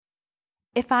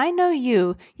If I know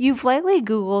you, you've likely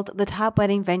Googled the top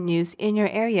wedding venues in your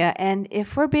area, and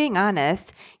if we're being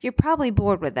honest, you're probably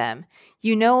bored with them.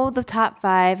 You know the top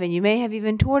 5, and you may have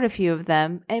even toured a few of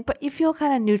them, but you feel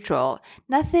kind of neutral.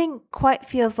 Nothing quite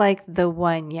feels like the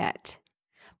one yet.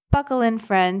 Buckle in,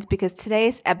 friends, because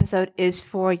today's episode is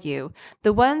for you.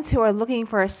 The ones who are looking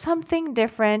for something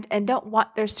different and don't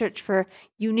want their search for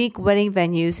unique wedding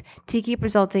venues to keep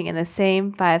resulting in the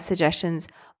same 5 suggestions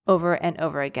over and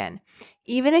over again.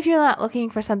 Even if you're not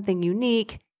looking for something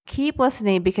unique, keep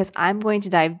listening because I'm going to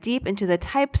dive deep into the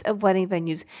types of wedding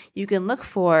venues you can look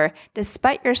for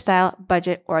despite your style,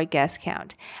 budget, or guest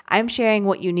count. I'm sharing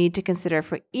what you need to consider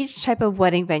for each type of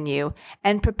wedding venue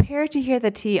and prepare to hear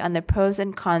the tea on the pros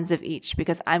and cons of each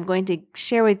because I'm going to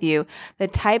share with you the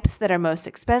types that are most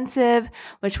expensive,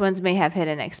 which ones may have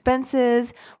hidden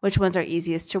expenses, which ones are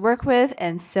easiest to work with,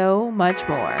 and so much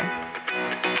more.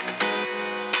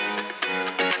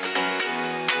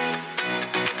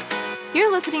 You're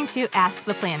listening to Ask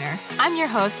the Planner. I'm your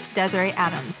host, Desiree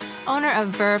Adams, owner of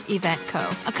Verve Event Co.,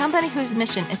 a company whose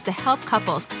mission is to help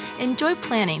couples enjoy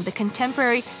planning the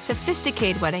contemporary,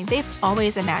 sophisticated wedding they've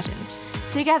always imagined.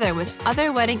 Together with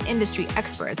other wedding industry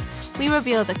experts, we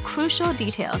reveal the crucial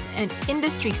details and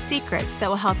industry secrets that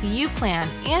will help you plan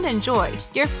and enjoy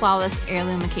your flawless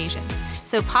heirloom occasion.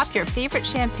 So pop your favorite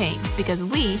champagne because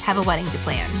we have a wedding to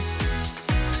plan.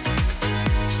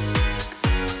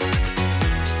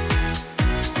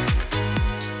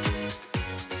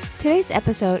 Today's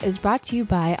episode is brought to you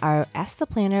by our Ask the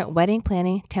Planner wedding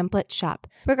planning template shop.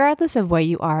 Regardless of where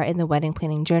you are in the wedding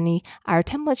planning journey, our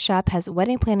template shop has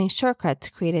wedding planning shortcuts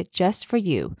created just for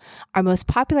you. Our most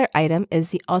popular item is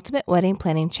the Ultimate Wedding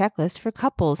Planning Checklist for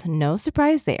couples, no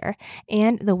surprise there,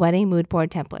 and the Wedding Mood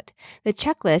Board template. The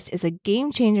checklist is a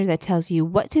game changer that tells you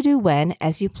what to do when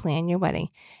as you plan your wedding.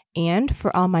 And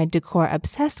for all my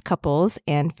decor-obsessed couples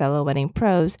and fellow wedding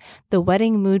pros, the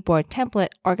Wedding Mood Board template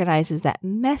organizes that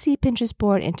messy Pinterest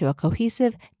board into a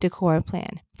cohesive decor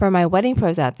plan. For my wedding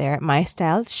pros out there, my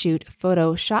styled shoot,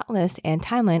 photo, shot list, and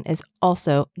timeline is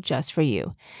also just for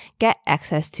you. Get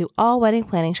access to all wedding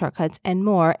planning shortcuts and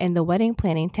more in the wedding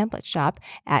planning template shop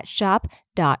at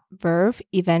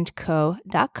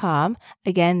shop.verveeventco.com.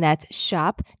 Again, that's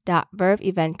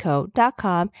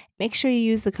shop.verveeventco.com. Make sure you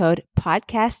use the code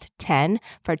podcast10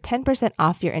 for 10%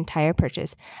 off your entire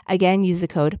purchase. Again, use the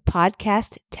code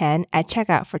podcast10 at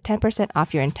checkout for 10%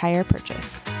 off your entire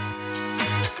purchase.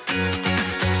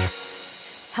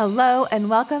 Hello and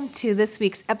welcome to this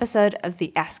week's episode of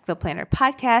the Ask the Planner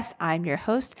podcast. I'm your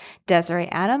host, Desiree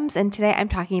Adams, and today I'm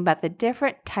talking about the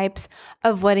different types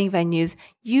of wedding venues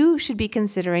you should be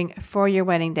considering for your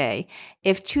wedding day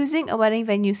if choosing a wedding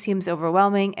venue seems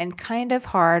overwhelming and kind of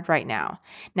hard right now.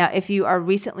 Now, if you are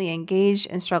recently engaged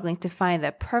and struggling to find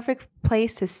the perfect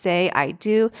place to say I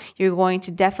do, you're going to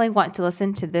definitely want to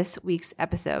listen to this week's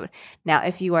episode. Now,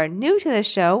 if you are new to the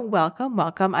show, welcome.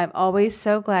 I'm always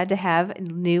so glad to have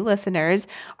new listeners.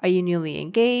 Are you newly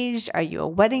engaged? Are you a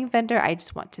wedding vendor? I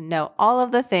just want to know all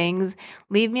of the things.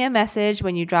 Leave me a message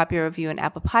when you drop your review on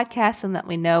Apple Podcasts and let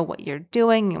me know what you're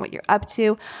doing and what you're up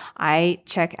to. I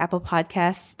check Apple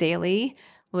Podcasts daily,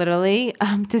 literally,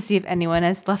 to see if anyone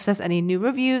has left us any new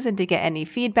reviews and to get any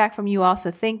feedback from you all. So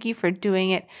thank you for doing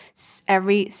it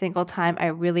every single time. I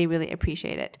really, really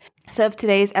appreciate it. So if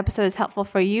today's episode is helpful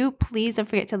for you, please don't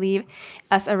forget to leave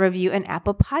us a review in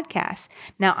Apple Podcasts.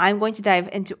 Now, I'm going to dive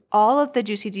into all of the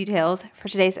juicy details for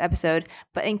today's episode,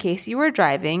 but in case you were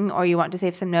driving or you want to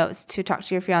save some notes to talk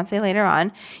to your fiance later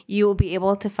on, you will be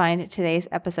able to find today's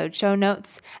episode show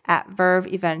notes at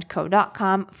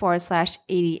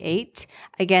verveeventco.com/88.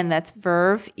 Again, that's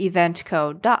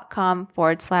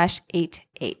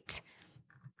verveeventco.com/88.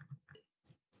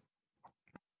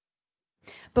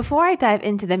 Before I dive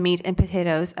into the meat and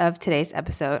potatoes of today's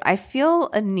episode, I feel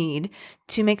a need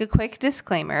to make a quick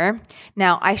disclaimer.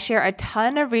 Now, I share a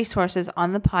ton of resources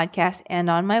on the podcast and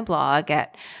on my blog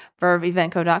at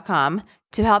verveeventco.com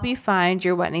to help you find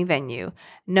your wedding venue,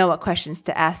 know what questions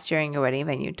to ask during your wedding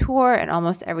venue tour, and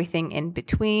almost everything in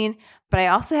between. But I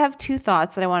also have 2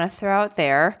 thoughts that I want to throw out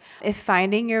there if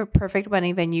finding your perfect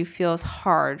wedding venue feels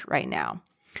hard right now.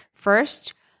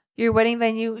 First, your wedding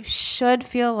venue should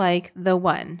feel like the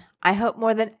one. I hope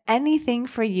more than anything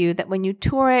for you that when you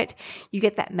tour it, you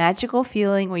get that magical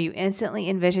feeling where you instantly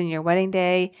envision your wedding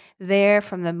day there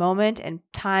from the moment and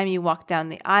time you walk down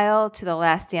the aisle to the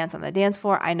last dance on the dance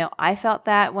floor. I know I felt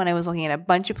that when I was looking at a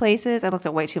bunch of places. I looked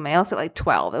at way too many. I looked at like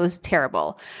 12. It was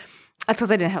terrible. That's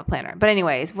because I didn't have a planner. But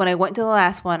anyways, when I went to the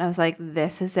last one, I was like,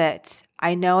 this is it.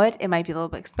 I know it. It might be a little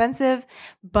bit expensive,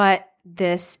 but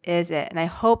this is it. And I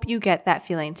hope you get that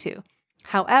feeling too.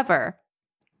 However,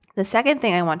 The second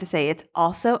thing I want to say, it's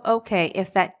also okay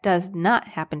if that does not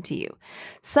happen to you.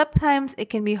 Sometimes it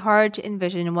can be hard to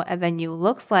envision what a venue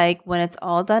looks like when it's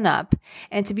all done up.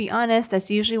 And to be honest, that's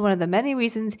usually one of the many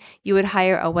reasons you would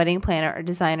hire a wedding planner or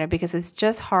designer, because it's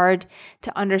just hard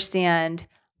to understand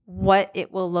what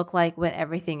it will look like when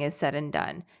everything is said and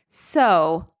done.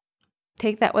 So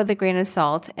take that with a grain of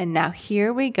salt. And now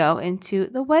here we go into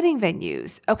the wedding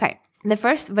venues. Okay. The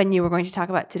first venue we're going to talk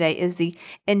about today is the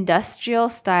industrial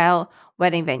style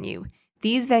wedding venue.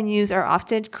 These venues are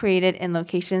often created in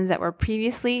locations that were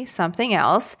previously something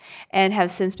else and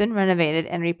have since been renovated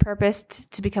and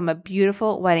repurposed to become a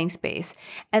beautiful wedding space.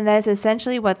 And that is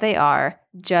essentially what they are,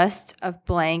 just a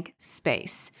blank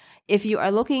space. If you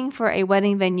are looking for a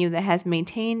wedding venue that has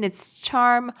maintained its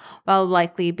charm while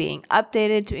likely being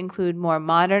updated to include more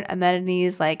modern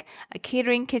amenities like a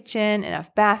catering kitchen,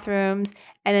 enough bathrooms,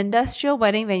 an industrial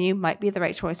wedding venue might be the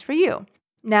right choice for you.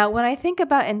 Now, when I think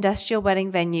about industrial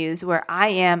wedding venues where I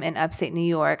am in upstate New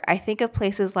York, I think of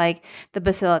places like the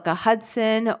Basilica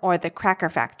Hudson or the Cracker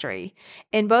Factory.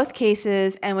 In both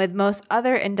cases, and with most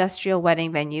other industrial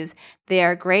wedding venues, they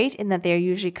are great in that they are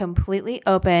usually completely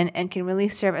open and can really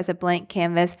serve as a blank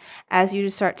canvas as you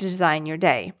start to design your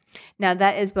day. Now,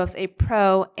 that is both a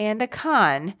pro and a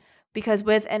con, because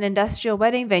with an industrial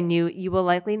wedding venue, you will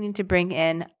likely need to bring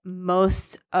in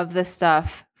most of the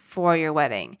stuff for your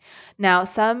wedding. Now,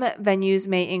 some venues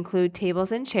may include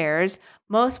tables and chairs.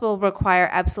 Most will require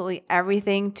absolutely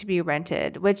everything to be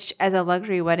rented, which as a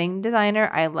luxury wedding designer,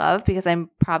 I love because I'm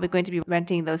probably going to be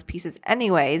renting those pieces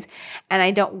anyways. And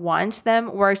I don't want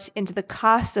them worked into the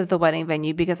cost of the wedding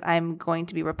venue because I'm going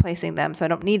to be replacing them. So I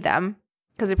don't need them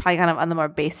because they're probably kind of on the more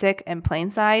basic and plain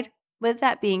side. With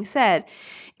that being said,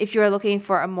 if you're looking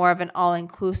for a more of an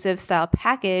all-inclusive style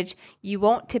package, you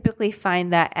won't typically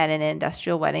find that at an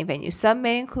industrial wedding venue. Some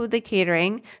may include the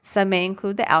catering, some may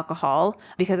include the alcohol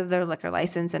because of their liquor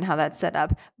license and how that's set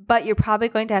up, but you're probably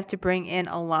going to have to bring in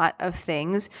a lot of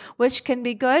things, which can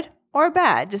be good or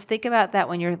bad. Just think about that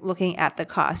when you're looking at the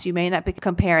cost. You may not be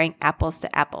comparing apples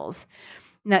to apples.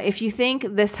 Now, if you think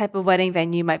this type of wedding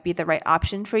venue might be the right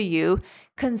option for you,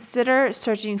 consider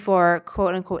searching for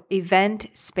quote unquote event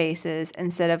spaces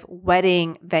instead of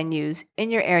wedding venues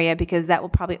in your area, because that will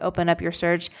probably open up your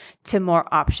search to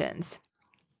more options.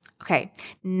 Okay,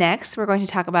 next we're going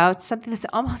to talk about something that's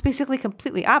almost basically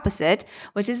completely opposite,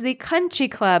 which is the country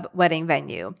club wedding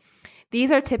venue.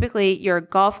 These are typically your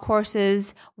golf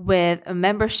courses with a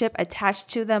membership attached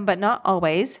to them, but not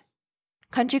always.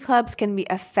 Country clubs can be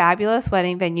a fabulous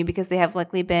wedding venue because they have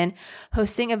likely been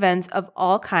hosting events of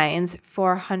all kinds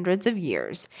for hundreds of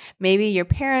years. Maybe your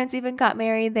parents even got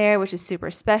married there, which is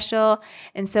super special.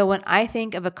 And so when I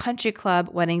think of a country club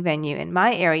wedding venue in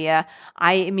my area,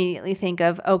 I immediately think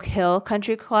of Oak Hill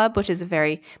Country Club, which is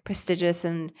very prestigious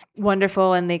and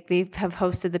wonderful. And they have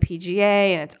hosted the PGA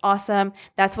and it's awesome.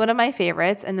 That's one of my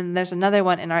favorites. And then there's another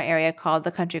one in our area called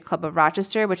the Country Club of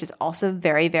Rochester, which is also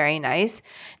very, very nice.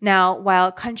 Now, while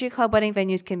country club wedding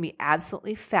venues can be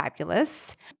absolutely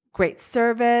fabulous, great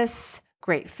service,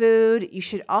 great food, you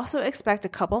should also expect a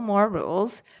couple more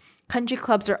rules. Country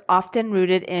clubs are often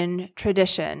rooted in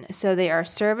tradition, so they are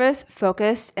service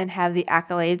focused and have the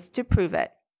accolades to prove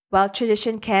it. While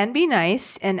tradition can be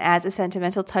nice and adds a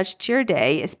sentimental touch to your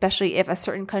day, especially if a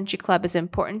certain country club is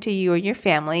important to you or your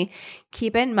family,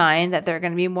 keep in mind that there are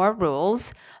going to be more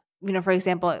rules. For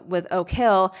example, with Oak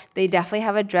Hill, they definitely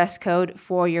have a dress code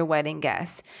for your wedding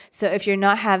guests. So if you're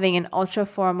not having an ultra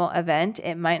formal event,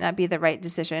 it might not be the right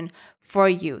decision for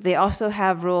you. They also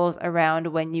have rules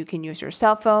around when you can use your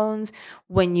cell phones,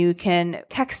 when you can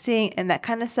texting and that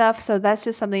kind of stuff. So that's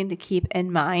just something to keep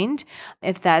in mind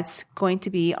if that's going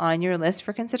to be on your list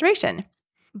for consideration.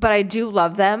 But I do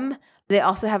love them. They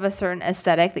also have a certain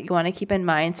aesthetic that you want to keep in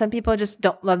mind. Some people just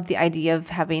don't love the idea of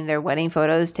having their wedding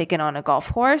photos taken on a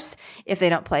golf course if they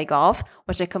don't play golf,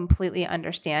 which I completely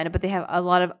understand. But they have a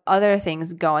lot of other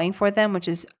things going for them, which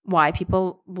is why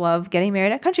people love getting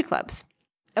married at country clubs.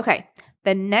 Okay,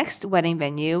 the next wedding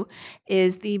venue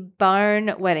is the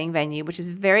barn wedding venue, which is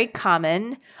very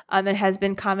common. It has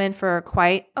been common for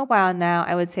quite a while now.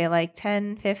 I would say like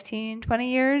 10, 15, 20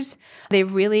 years.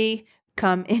 They've really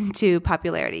come into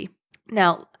popularity.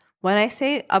 Now, when I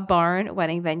say a barn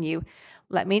wedding venue,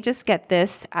 let me just get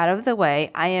this out of the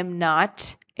way. I am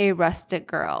not a rustic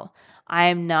girl. I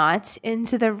am not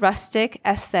into the rustic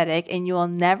aesthetic, and you will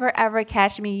never ever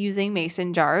catch me using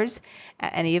mason jars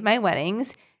at any of my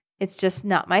weddings. It's just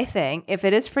not my thing. If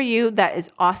it is for you, that is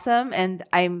awesome, and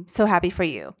I'm so happy for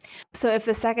you. So if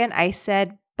the second I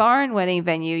said barn wedding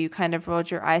venue, you kind of rolled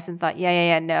your eyes and thought,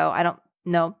 yeah, no, I don't,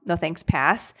 no thanks,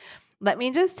 pass. Let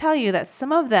me just tell you that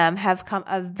some of them have come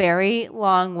a very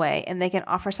long way, and they can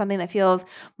offer something that feels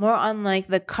more on like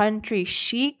the country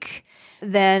chic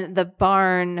than the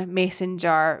barn mason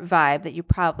jar vibe that you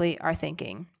probably are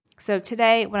thinking. So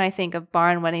today, when I think of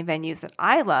barn wedding venues that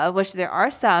I love, which there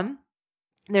are some,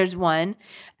 there's one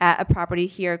at a property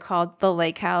here called the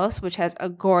Lake House, which has a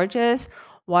gorgeous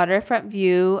waterfront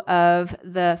view of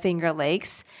the Finger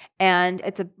Lakes, and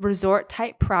it's a resort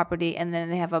type property. And then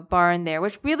they have a barn there,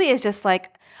 which really is just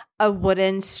like a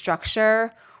wooden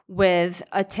structure with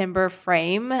a timber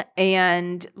frame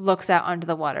and looks out onto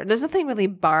the water. There's nothing really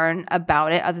barn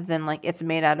about it other than like it's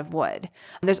made out of wood.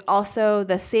 There's also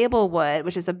the Sablewood,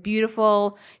 which is a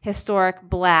beautiful historic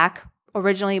black,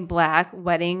 originally black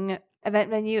wedding event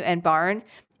venue and barn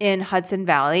in Hudson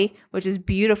Valley, which is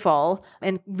beautiful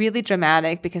and really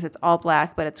dramatic because it's all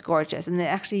black, but it's gorgeous. And it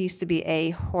actually used to be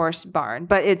a horse barn,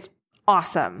 but it's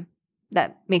awesome.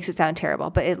 That makes it sound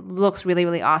terrible, but it looks really,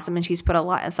 really awesome. And she's put a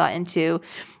lot of thought into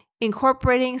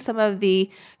incorporating some of the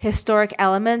historic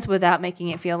elements without making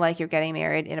it feel like you're getting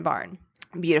married in a barn.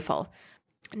 Beautiful.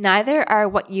 Neither are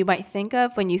what you might think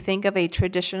of when you think of a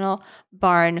traditional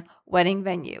barn wedding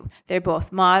venue. They're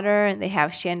both modern, they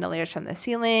have chandeliers from the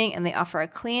ceiling, and they offer a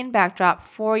clean backdrop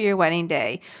for your wedding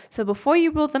day. So before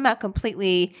you rule them out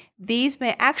completely, these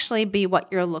may actually be what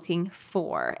you're looking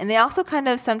for. And they also kind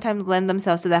of sometimes lend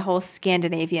themselves to that whole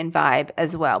Scandinavian vibe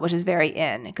as well, which is very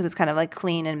in because it's kind of like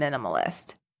clean and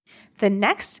minimalist. The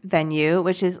next venue,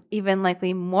 which is even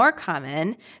likely more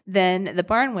common than the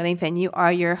barn wedding venue,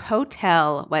 are your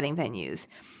hotel wedding venues.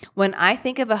 When I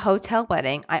think of a hotel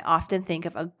wedding, I often think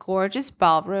of a gorgeous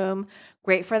ballroom,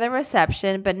 great for the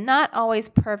reception, but not always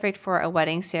perfect for a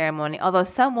wedding ceremony, although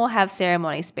some will have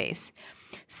ceremony space.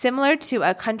 Similar to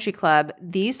a country club,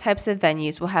 these types of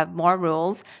venues will have more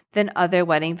rules than other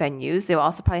wedding venues. They will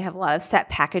also probably have a lot of set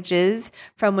packages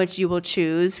from which you will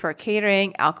choose for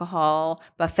catering, alcohol,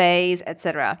 buffets,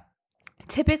 etc.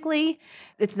 Typically,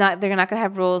 they're not going to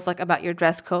have rules like about your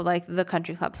dress code like the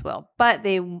country clubs will, but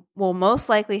they will most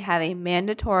likely have a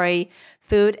mandatory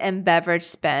food and beverage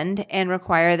spend and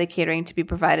require the catering to be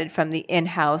provided from the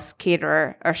in-house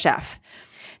caterer or chef.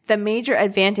 The major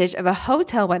advantage of a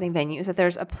hotel wedding venue is that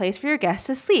there's a place for your guests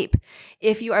to sleep.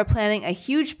 If you are planning a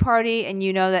huge party and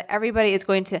you know that everybody is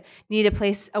going to need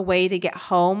a way to get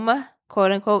home,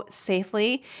 quote unquote,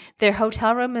 safely, their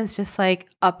hotel room is just like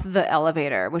up the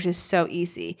elevator, which is so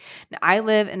easy. Now, I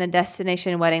live in a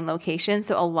destination wedding location,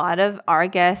 so a lot of our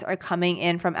guests are coming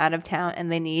in from out of town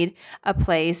and they need a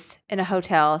place in a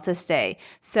hotel to stay.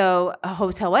 So a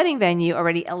hotel wedding venue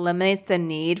already eliminates the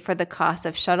need for the cost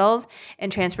of shuttles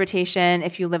and transportation.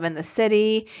 If you live in the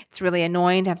city, it's really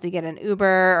annoying to have to get an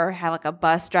Uber or have like a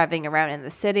bus driving around in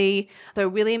the city. So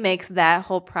it really makes that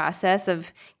whole process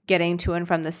of getting to and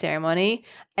from the ceremony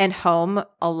and home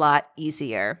a lot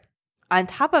easier. On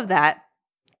top of that,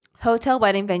 hotel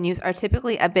wedding venues are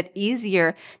typically a bit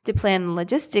easier to plan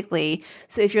logistically.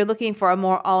 So if you're looking for a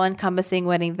more all-encompassing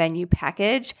wedding venue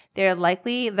package, they're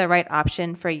likely the right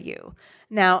option for you.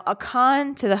 Now, a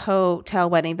con to the hotel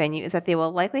wedding venue is that they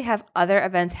will likely have other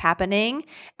events happening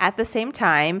at the same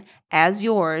time as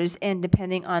yours, and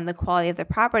depending on the quality of the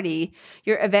property,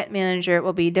 your event manager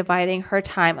will be dividing her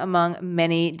time among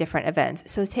many different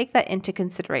events. So take that into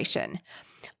consideration.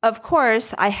 Of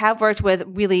course, I have worked with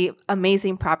really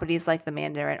amazing properties like the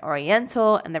Mandarin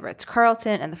Oriental and the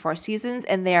Ritz-Carlton and the Four Seasons,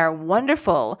 and they are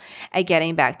wonderful at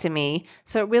getting back to me.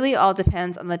 So it really all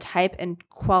depends on the type and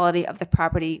quality of the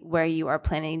property where you are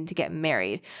planning to get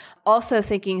married. Also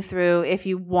thinking through if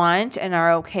you want and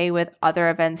are okay with other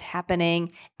events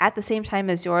happening at the same time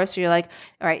as yours. So you're like,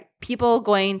 all right, people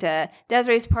going to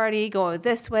Desiree's party, go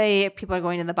this way. People are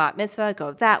going to the bat mitzvah,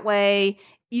 go that way.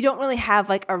 You don't really have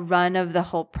like a run of the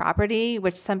whole property,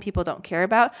 which some people don't care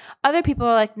about. Other people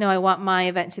are like, no, I want my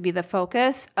event to be the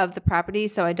focus of the property,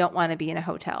 so I don't want to be in a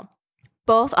hotel.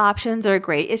 Both options are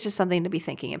great. It's just something to be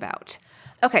thinking about.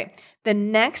 Okay, the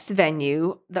next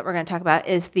venue that we're going to talk about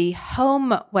is the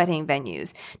home wedding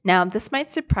venues. Now, this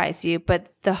might surprise you,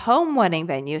 but the home wedding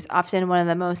venue is often one of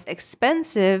the most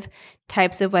expensive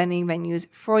types of wedding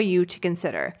venues for you to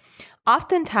consider.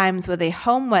 Oftentimes with a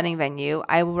home wedding venue,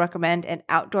 I will recommend an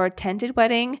outdoor tented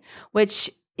wedding, which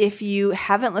if you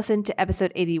haven't listened to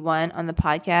episode 81 on the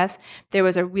podcast, there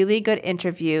was a really good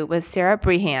interview with Sarah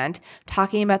Brehand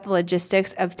talking about the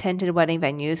logistics of tented wedding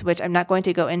venues, which I'm not going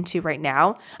to go into right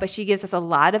now, but she gives us a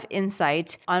lot of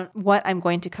insight on what I'm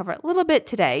going to cover a little bit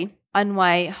today on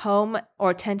why home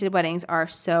or tented weddings are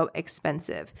so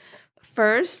expensive.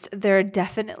 First, they're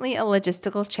definitely a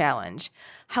logistical challenge.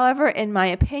 However, in my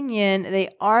opinion, they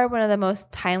are one of the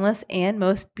most timeless and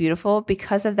most beautiful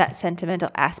because of that sentimental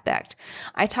aspect.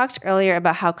 I talked earlier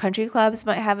about how country clubs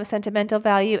might have a sentimental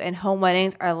value and home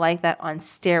weddings are like that on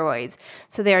steroids.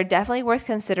 So they are definitely worth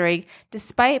considering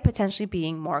despite potentially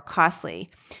being more costly.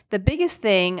 The biggest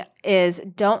thing is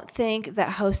don't think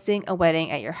that hosting a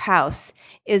wedding at your house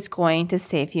is going to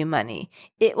save you money.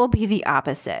 It will be the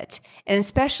opposite. And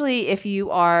especially if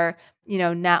you are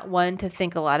not one to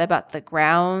think a lot about the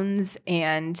grounds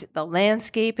and the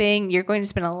landscaping. You're going to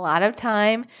spend a lot of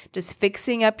time just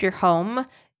fixing up your home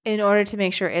in order to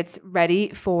make sure it's ready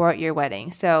for your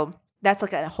wedding. So that's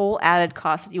like a whole added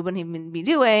cost that you wouldn't even be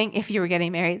doing if you were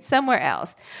getting married somewhere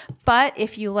else. But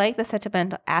if you like the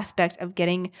sentimental aspect of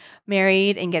getting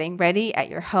married and getting ready at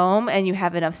your home and you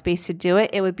have enough space to do it,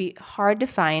 it would be hard to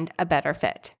find a better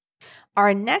fit.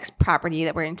 Our next property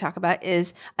that we're going to talk about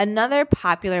is another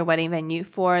popular wedding venue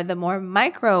for the more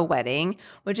micro wedding,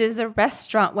 which is the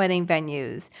restaurant wedding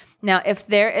venues. Now, if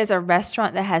there is a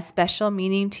restaurant that has special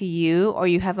meaning to you or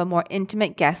you have a more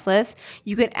intimate guest list,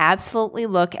 you could absolutely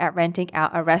look at renting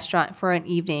out a restaurant for an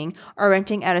evening or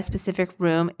renting out a specific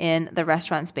room in the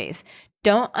restaurant space.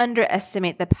 Don't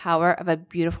underestimate the power of a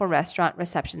beautiful restaurant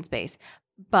reception space.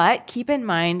 But keep in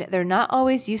mind, they're not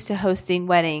always used to hosting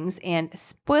weddings, and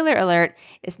spoiler alert,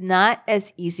 it's not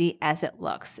as easy as it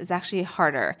looks. It's actually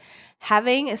harder.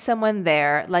 Having someone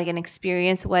there, like an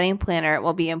experienced wedding planner,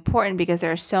 will be important because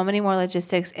there are so many more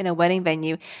logistics in a wedding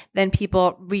venue than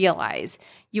people realize.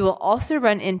 You will also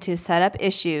run into setup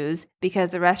issues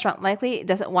because the restaurant likely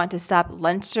doesn't want to stop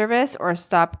lunch service or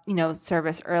stop,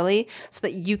 service early so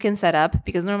that you can set up,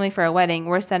 because normally for a wedding,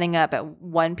 we're setting up at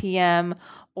 1 p.m.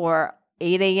 or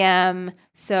 8 a.m.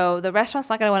 So the restaurant's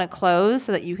not going to want to close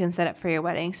so that you can set up for your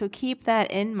wedding. So keep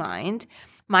that in mind.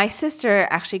 My sister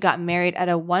actually got married at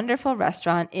a wonderful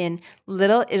restaurant in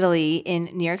Little Italy in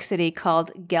New York City called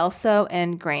Gelso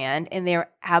and Grand, and they were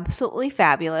absolutely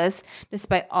fabulous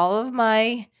despite all of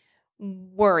my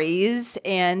worries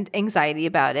and anxiety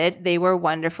about it. They were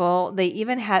wonderful. They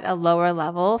even had a lower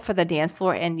level for the dance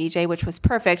floor and DJ, which was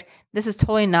perfect. This is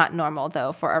totally not normal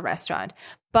though for a restaurant,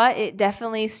 but it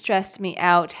definitely stressed me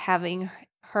out having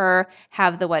her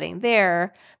have the wedding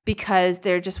there because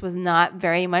there just was not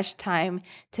very much time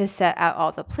to set out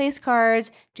all the place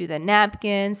cards, do the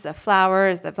napkins, the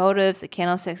flowers, the votives, the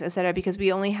candlesticks, etc. because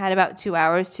we only had about 2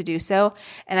 hours to do so.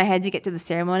 And I had to get to the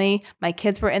ceremony. My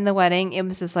kids were in the wedding. It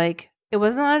was just it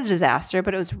was not a disaster,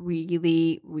 but it was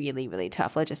really, really, really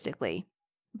tough logistically.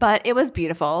 But it was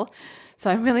beautiful. So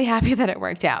I'm really happy that it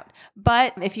worked out.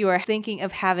 But if you are thinking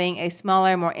of having a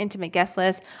smaller, more intimate guest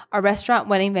list, a restaurant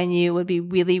wedding venue would be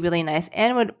really, really nice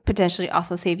and would potentially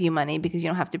also save you money because you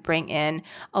don't have to bring in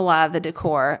a lot of the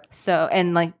decor.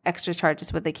 And extra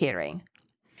charges with the catering.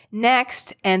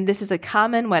 Next, and this is a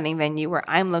common wedding venue where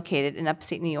I'm located in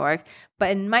upstate New York,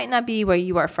 but it might not be where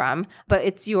you are from, but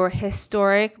it's your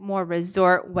historic, more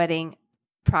resort wedding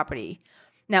property.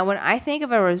 Now, when I think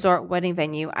of a resort wedding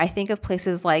venue, I think of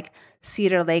places like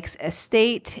Cedar Lakes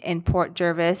Estate in Port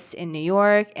Jervis in New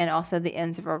York, and also the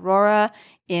Inns of Aurora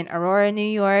in Aurora, New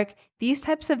York. These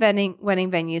types of wedding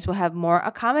venues will have more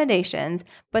accommodations,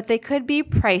 but they could be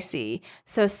pricey.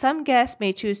 So some guests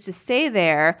may choose to stay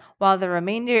there while the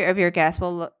remainder of your guests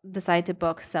will decide to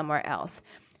book somewhere else.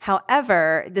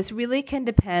 However, this really can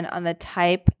depend on the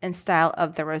type and style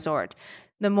of the resort.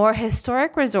 The more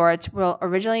historic resorts will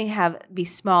originally be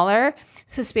smaller,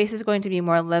 so space is going to be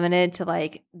more limited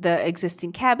to the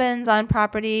existing cabins on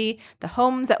property, the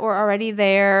homes that were already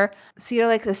there. Cedar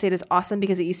Lakes Estate is awesome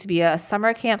because it used to be a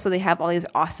summer camp, so they have all these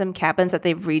awesome cabins that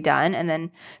they've redone, and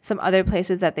then some other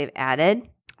places that they've added.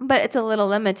 But it's a little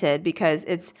limited because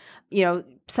it's,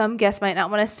 some guests might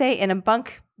not want to stay in a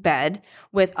bunk bed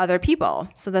with other people.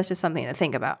 So that's just something to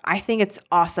think about. I think it's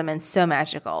awesome and so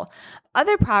magical.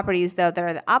 Other properties, though, that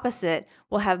are the opposite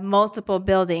will have multiple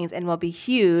buildings and will be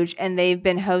huge, and they've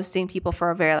been hosting people for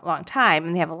a very long time,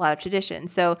 and they have a lot of tradition.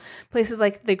 So places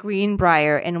like the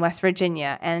Greenbrier in West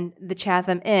Virginia and the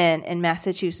Chatham Inn in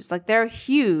Massachusetts, they're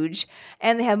huge,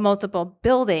 and they have multiple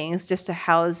buildings just to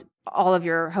house all of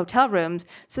your hotel rooms.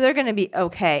 So they're going to be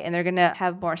okay, and they're going to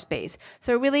have more space.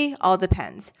 So it really all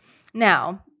depends.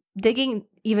 Now, digging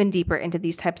even deeper into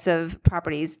these types of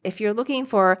properties, if you're looking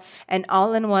for an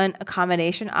all-in-one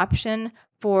accommodation option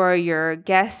for your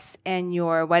guests and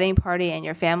your wedding party and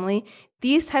your family,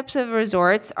 these types of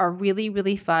resorts are really,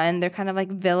 really fun. They're kind of like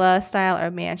villa style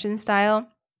or mansion style.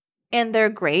 And they're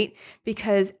great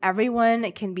because everyone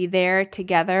can be there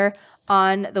together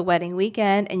on the wedding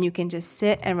weekend, and you can just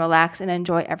sit and relax and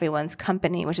enjoy everyone's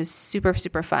company, which is super,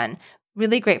 super fun.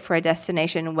 Really great for a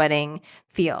destination wedding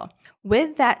feel.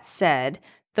 With that said,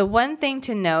 The one thing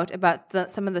to note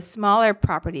about some of the smaller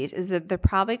properties is that they're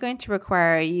probably going to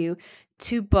require you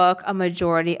to book a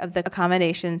majority of the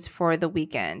accommodations for the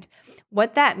weekend.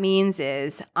 What that means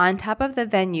is, on top of the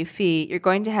venue fee, you're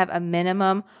going to have a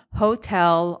minimum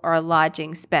hotel or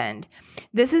lodging spend.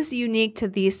 This is unique to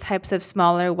these types of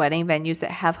smaller wedding venues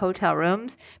that have hotel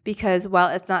rooms because while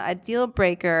it's not a deal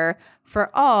breaker for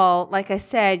all, like I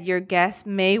said, your guests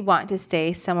may want to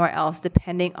stay somewhere else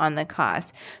depending on the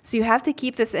cost. So you have to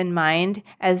keep this in mind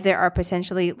as there are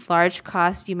potentially large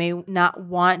costs you may not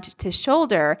want to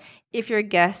shoulder if your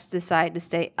guests decide to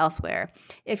stay elsewhere.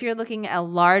 If you're looking at a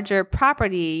larger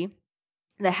property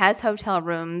that has hotel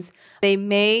rooms, they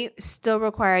may still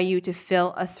require you to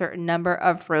fill a certain number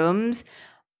of rooms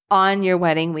on your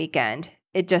wedding weekend.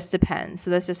 It just depends.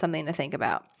 So that's just something to think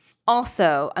about.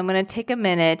 Also, I'm going to take a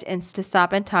minute and to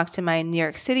stop and talk to my New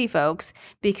York City folks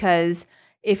because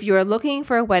if you're looking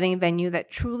for a wedding venue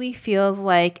that truly feels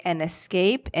like an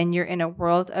escape and you're in a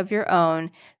world of your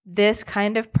own, this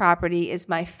kind of property is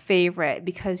my favorite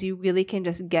because you really can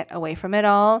just get away from it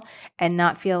all and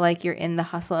not feel like you're in the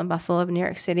hustle and bustle of New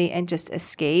York City and just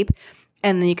escape.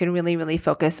 And then you can really, really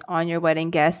focus on your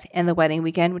wedding guests and the wedding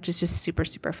weekend, which is just super,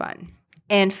 super fun.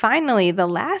 And finally, the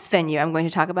last venue I'm going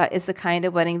to talk about is the kind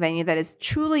of wedding venue that is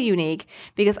truly unique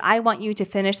because I want you to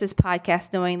finish this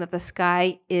podcast knowing that the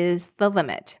sky is the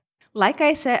limit. Like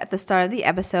I said at the start of the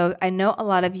episode, I know a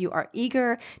lot of you are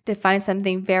eager to find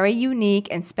something very unique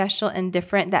and special and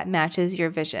different that matches your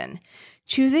vision.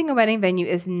 Choosing a wedding venue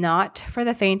is not for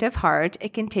the faint of heart.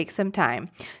 It can take some time.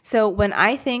 So when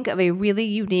I think of a really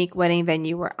unique wedding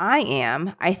venue where I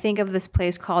am, I think of this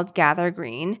place called Gather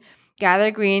Green.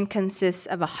 Gather Green consists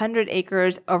of 100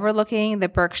 acres overlooking the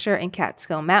Berkshire and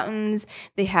Catskill Mountains.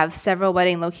 They have several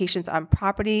wedding locations on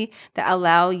property that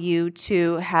allow you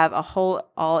to have a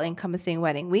whole all-encompassing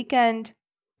wedding weekend.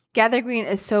 Gather Green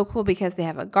is so cool because they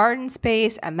have a garden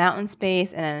space, a mountain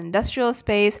space, and an industrial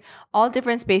space, all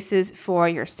different spaces for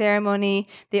your ceremony.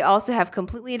 They also have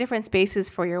completely different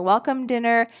spaces for your welcome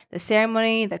dinner, the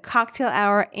ceremony, the cocktail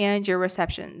hour, and your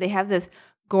reception. They have this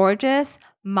gorgeous,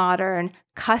 modern,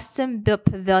 custom-built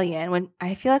pavilion. When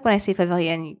I feel like when I say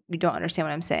pavilion, you don't understand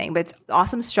what I'm saying, but it's an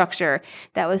awesome structure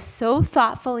that was so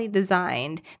thoughtfully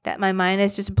designed that my mind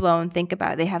is just blown. Think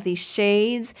about it. They have these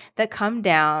shades that come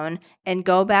down and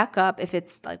go back up if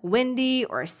it's like windy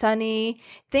or sunny.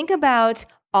 Think about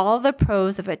all the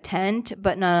pros of a tent,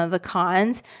 but none of the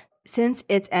cons, since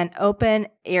it's an open,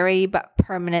 airy, but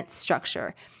permanent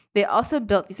structure. They also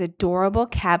built these adorable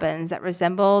cabins that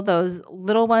resemble those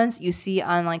little ones you see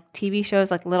on like TV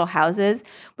shows like Little Houses,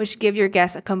 which give your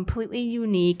guests a completely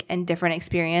unique and different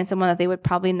experience and one that they would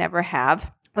probably never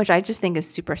have, which I just think is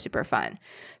super, super fun.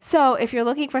 So if you're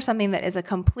looking for something that is a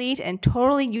complete and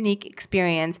totally unique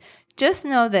experience, just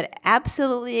know that it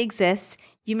absolutely exists.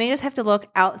 You may just have to look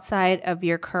outside of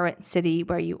your current city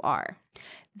where you are.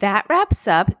 That wraps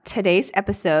up today's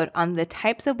episode on the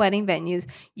types of wedding venues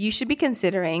you should be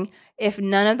considering if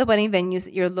none of the wedding venues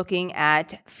that you're looking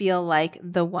at feel like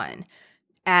the one.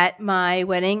 At my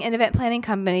wedding and event planning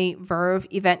company, Verve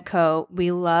Event Co., we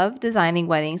love designing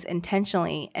weddings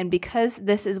intentionally. And because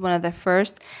this is one of the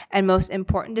first and most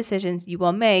important decisions you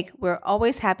will make, we're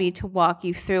always happy to walk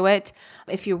you through it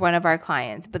if you're one of our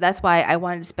clients. But that's why I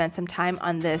wanted to spend some time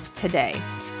on this today.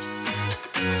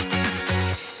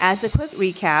 As a quick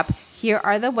recap, here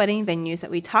are the wedding venues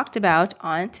that we talked about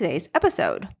on today's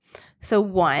episode. So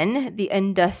 1, the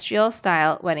industrial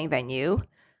style wedding venue.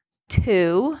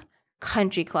 2,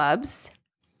 country clubs.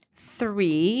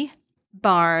 3,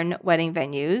 barn wedding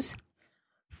venues.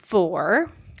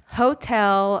 4,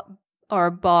 hotel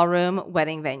or ballroom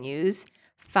wedding venues.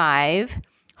 5,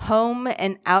 home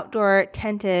and outdoor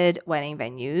tented wedding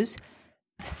venues.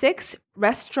 6,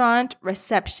 restaurant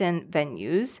reception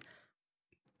venues.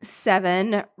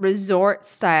 7,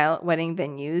 resort-style wedding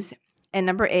venues. And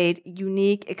number 8,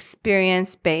 unique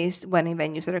experience-based wedding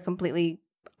venues that are completely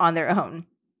on their own.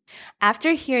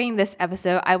 After hearing this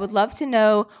episode, I would love to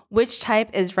know which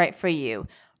type is right for you.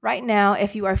 Right now,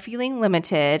 if you are feeling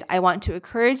limited, I want to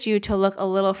encourage you to look a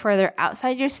little further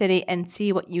outside your city and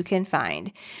see what you can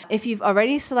find. If you've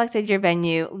already selected your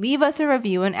venue, leave us a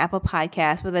review on Apple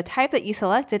Podcasts with the type that you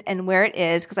selected and where it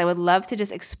is, because I would love to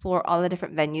just explore all the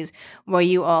different venues where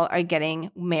you all are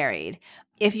getting married.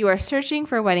 If you are searching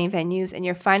for wedding venues and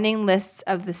you're finding lists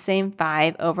of the same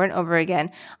 5 over and over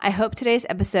again, I hope today's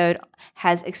episode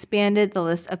has expanded the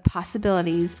list of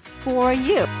possibilities for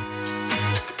you.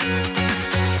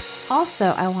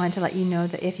 Also, I wanted to let you know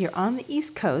that if you're on the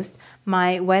East Coast,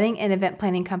 my wedding and event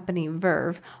planning company,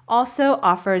 Verve, also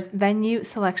offers venue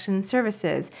selection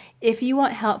services. If you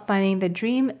want help finding the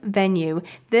dream venue,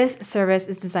 this service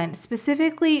is designed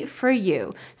specifically for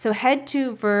you. So head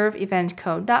to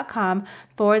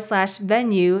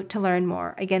verveeventco.com/venue to learn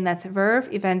more. Again, that's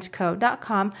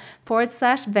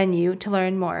verveeventco.com/venue to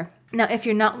learn more. Now, if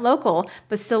you're not local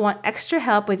but still want extra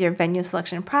help with your venue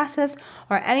selection process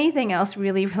or anything else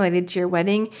really related to your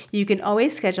wedding, you can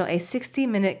always schedule a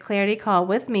 60-minute clarity call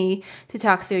with me to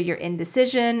talk through your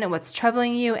indecision and what's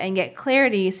troubling you and get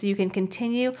clarity so you can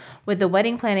continue with the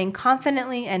wedding planning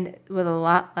confidently and with a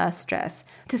lot less stress.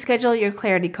 To schedule your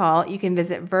clarity call, you can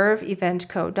visit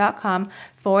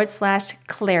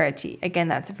verveeventco.com/clarity. Again,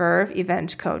 that's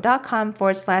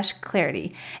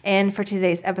verveeventco.com/clarity. And for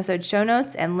today's episode show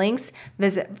notes and links,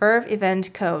 visit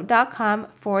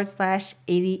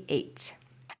verveeventco.com/88.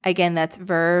 Again, that's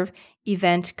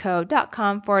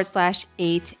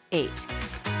verveeventco.com/88.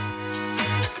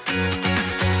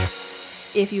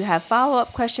 If you have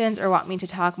follow-up questions or want me to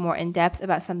talk more in depth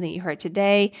about something you heard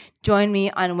today, join me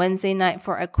on Wednesday night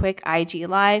for a quick IG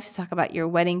Live to talk about your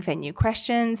wedding venue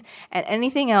questions and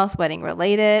anything else wedding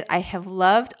related. I have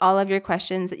loved all of your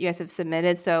questions that you guys have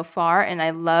submitted so far, and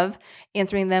I love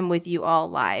answering them with you all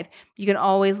live. You can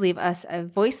always leave us a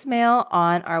voicemail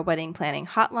on our wedding planning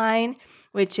hotline,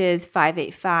 which is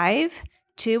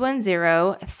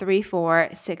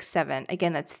 585-210-3467.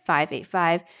 Again, that's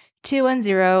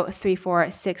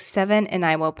 585-210-3467, and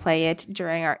I will play it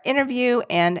during our interview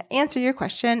and answer your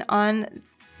question on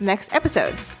next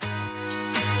episode.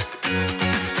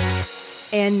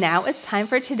 And now it's time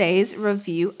for today's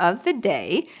review of the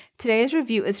day. Today's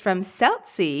review is from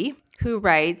Celtsy, who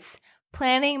writes,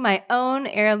 "Planning my own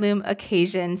heirloom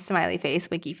occasion, smiley face,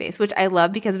 winky face," which I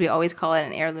love because we always call it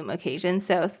an heirloom occasion.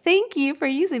 So thank you for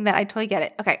using that. I totally get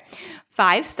it. Okay,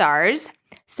 5 stars.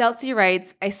 Celtsy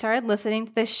writes, "I started listening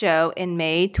to the show in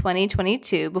May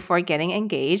 2022 before getting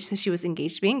engaged." So she was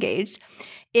engaged to be engaged.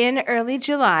 "In early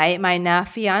July, my now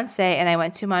fiance and I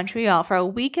went to Montreal for a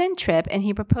weekend trip, and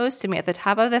he proposed to me at the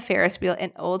top of the Ferris wheel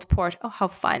in Old Port. Oh, how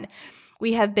fun.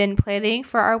 We have been planning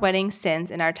for our wedding since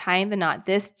and are tying the knot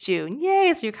this June."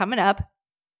 Yay, so you're coming up.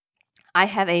 "I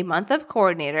have a month of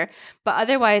coordinator, but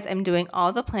otherwise I'm doing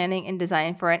all the planning and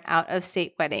design for an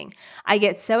out-of-state wedding. I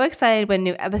get so excited when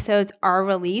new episodes are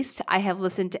released. I have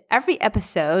listened to every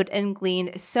episode and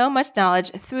gleaned so much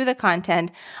knowledge through the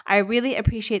content. I really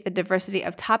appreciate the diversity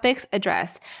of topics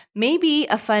addressed. Maybe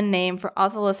a fun name for all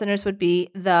the listeners would be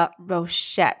the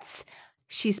Rochettes."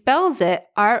 She spells it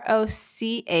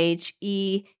Rochettes.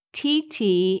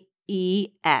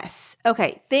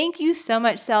 Okay, thank you so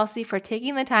much, Celtsy, for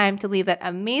taking the time to leave that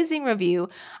amazing review.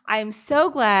 I'm so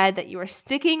glad that you are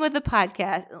sticking with the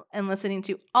podcast and listening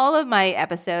to all of my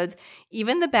episodes,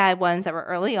 even the bad ones that were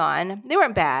early on. They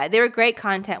weren't bad. They were great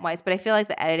content-wise, but I feel like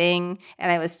the editing, and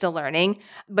I was still learning,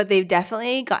 but they've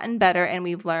definitely gotten better, and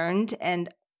we've learned and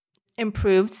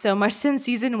improved so much since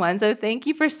season 1. So thank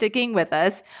you for sticking with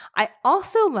us. I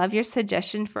also love your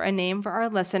suggestion for a name for our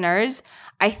listeners.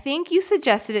 I think you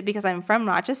suggested it because I'm from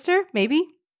Rochester, maybe.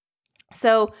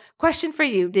 So question for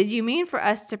you. Did you mean for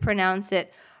us to pronounce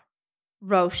it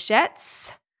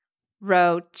Rochettes,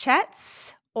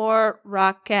 Rochettes, or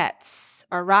Rockets,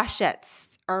 or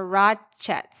Rochettes, or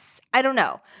Rochettes? I don't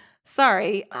know.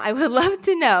 Sorry. I would love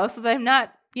to know so that I'm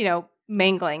not,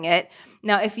 mangling it.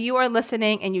 Now, if you are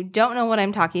listening and you don't know what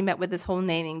I'm talking about with this whole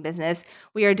naming business,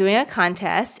 we are doing a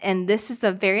contest, and this is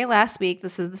the very last week.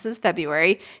 This is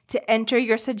February, to enter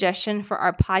your suggestion for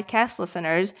our podcast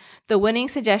listeners. The winning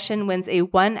suggestion wins a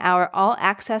 1-hour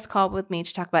all-access call with me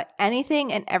to talk about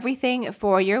anything and everything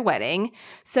for your wedding.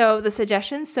 So the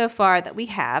suggestions so far that we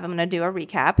have, I'm going to do a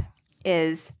recap,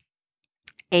 is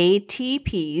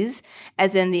ATPs,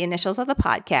 as in the initials of the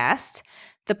podcast,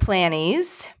 the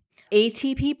Plannies,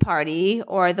 ATP party,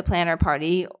 or the planner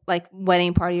party, like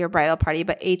wedding party or bridal party,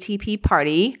 but ATP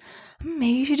party.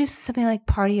 Maybe you should do something like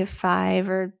party of 5,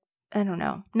 or I don't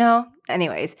know. No?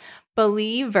 Anyways,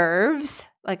 Believe Verves,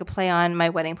 like a play on my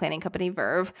wedding planning company,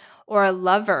 Verve, or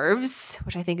Love Verves,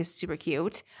 which I think is super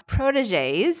cute,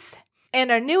 Proteges, and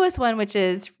our newest one, which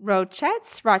is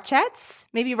Rochettes.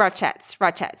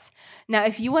 Now,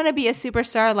 if you want to be a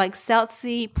superstar like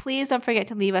Celtsy, please don't forget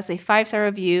to leave us a 5-star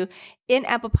review in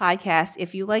Apple Podcasts.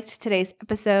 If you liked today's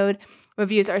episode,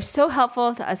 reviews are so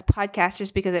helpful to us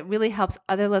podcasters because it really helps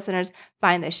other listeners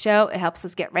find the show. It helps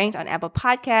us get ranked on Apple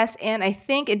Podcasts, and I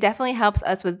think it definitely helps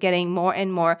us with getting more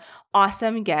and more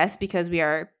awesome guests because we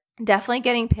are definitely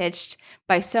getting pitched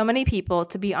by so many people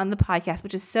to be on the podcast,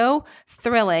 which is so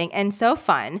thrilling and so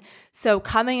fun. So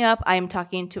coming up, I'm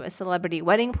talking to a celebrity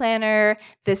wedding planner,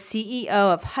 the CEO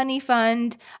of Honey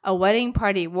Fund, a wedding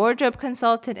party wardrobe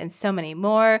consultant, and so many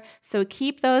more. So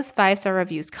keep those 5-star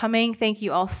reviews coming. Thank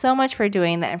you all so much for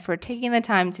doing that and for taking the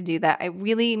time to do that. It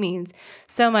really means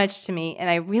so much to me. And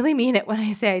I really mean it when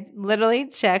I say I literally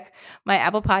check my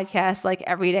Apple Podcasts like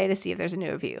every day to see if there's a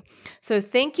new review. So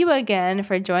thank you again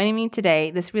for joining me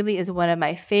today. This really is one of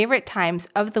my favorite times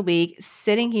of the week,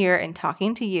 sitting here and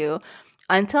talking to you.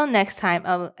 Until next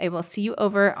time, I will see you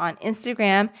over on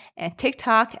Instagram and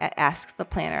TikTok at Ask the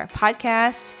Planner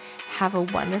Podcast. Have a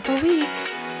wonderful week.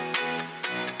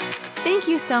 Thank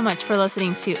you so much for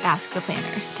listening to Ask the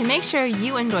Planner. To make sure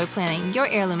you enjoy planning your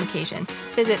heirloom occasion,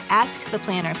 visit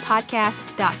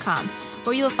AskThePlannerPodcast.com,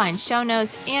 where you'll find show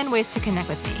notes and ways to connect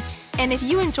with me. And if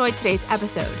you enjoyed today's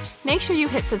episode, make sure you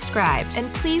hit subscribe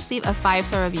and please leave a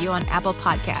 5-star review on Apple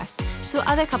Podcasts so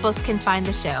other couples can find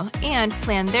the show and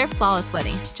plan their flawless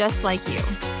wedding just like you.